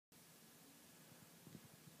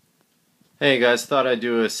Hey guys, thought I'd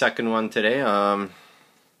do a second one today. Won't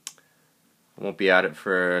be at it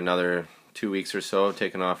for another 2 weeks or so,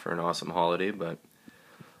 taking off for an awesome holiday, but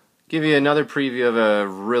give you another preview of a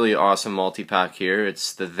really awesome multi-pack here.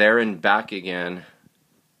 It's the There and Back Again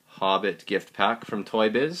Hobbit gift pack from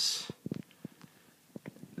Toybiz.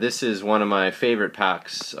 This is one of my favorite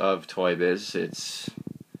packs of Toybiz. It's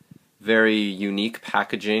very unique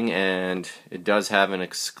packaging and it does have an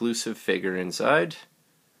exclusive figure inside.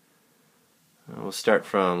 We'll start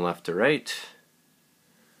from left to right.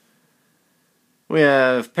 We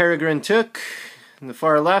have Peregrine Took in the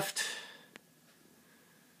far left.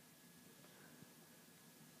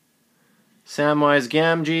 Samwise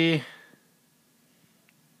Gamgee.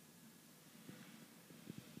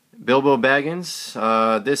 Bilbo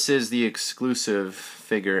Baggins. This is the exclusive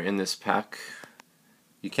figure in this pack.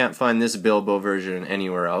 You can't find this Bilbo version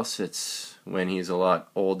anywhere else. It's when he's a lot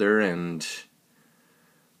older and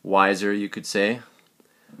wiser, you could say.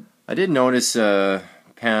 I did notice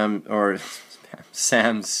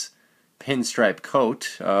Sam's pinstripe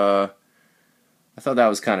coat. I thought that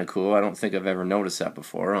was kind of cool. I don't think I've ever noticed that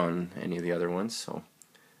before on any of the other ones. So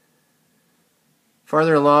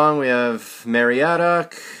farther along we have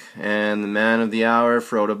Meriadoc and the man of the hour,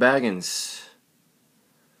 Frodo Baggins.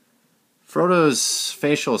 Frodo's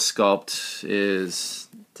facial sculpt is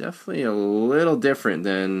definitely a little different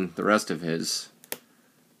than the rest of his.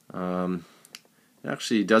 It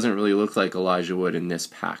actually doesn't really look like Elijah Wood in this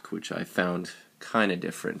pack, which I found kind of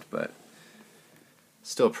different, but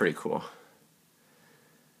still pretty cool.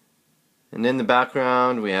 And in the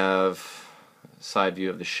background we have a side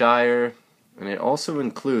view of the Shire, and it also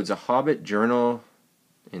includes a Hobbit journal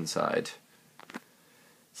inside.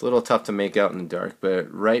 It's a little tough to make out in the dark,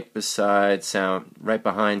 but right behind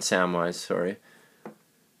Samwise,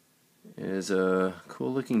 is a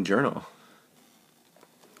cool looking journal.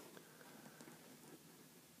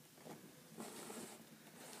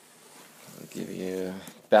 Give you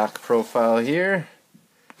a back profile here.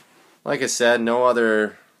 Like I said, no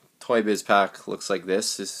other Toybiz pack looks like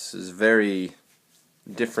this. This is very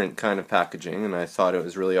different kind of packaging, and I thought it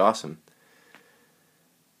was really awesome.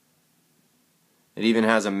 It even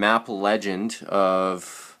has a map legend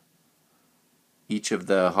of each of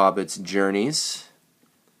the Hobbit's journeys,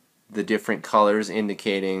 the different colors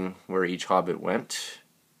indicating where each Hobbit went,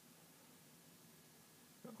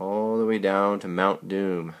 all the way down to Mount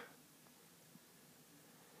Doom.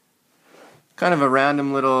 Kind of a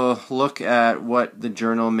random little look at what the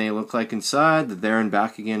journal may look like inside. The There and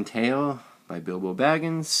Back Again tale by Bilbo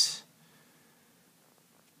Baggins,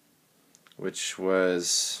 which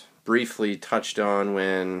was briefly touched on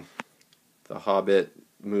when the Hobbit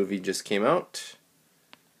movie just came out.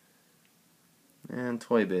 And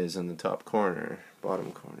Toybiz in the top corner,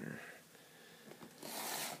 bottom corner.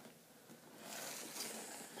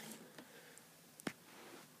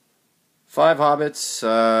 Five Hobbits,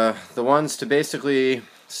 the ones to basically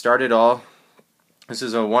start it all. This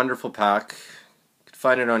is a wonderful pack. You can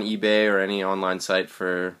find it on eBay or any online site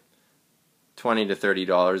for $20 to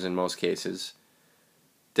 $30 in most cases.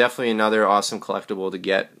 Definitely another awesome collectible to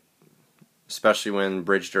get, especially when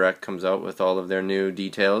Bridge Direct comes out with all of their new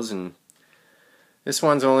details. And this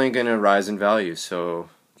one's only going to rise in value, so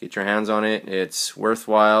get your hands on it. It's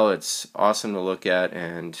worthwhile, it's awesome to look at,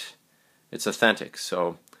 and it's authentic.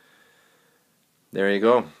 So there you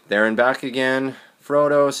go. There and Back Again.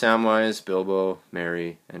 Frodo, Samwise, Bilbo,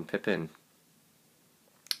 Merry, and Pippin.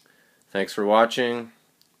 Thanks for watching.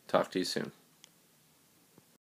 Talk to you soon.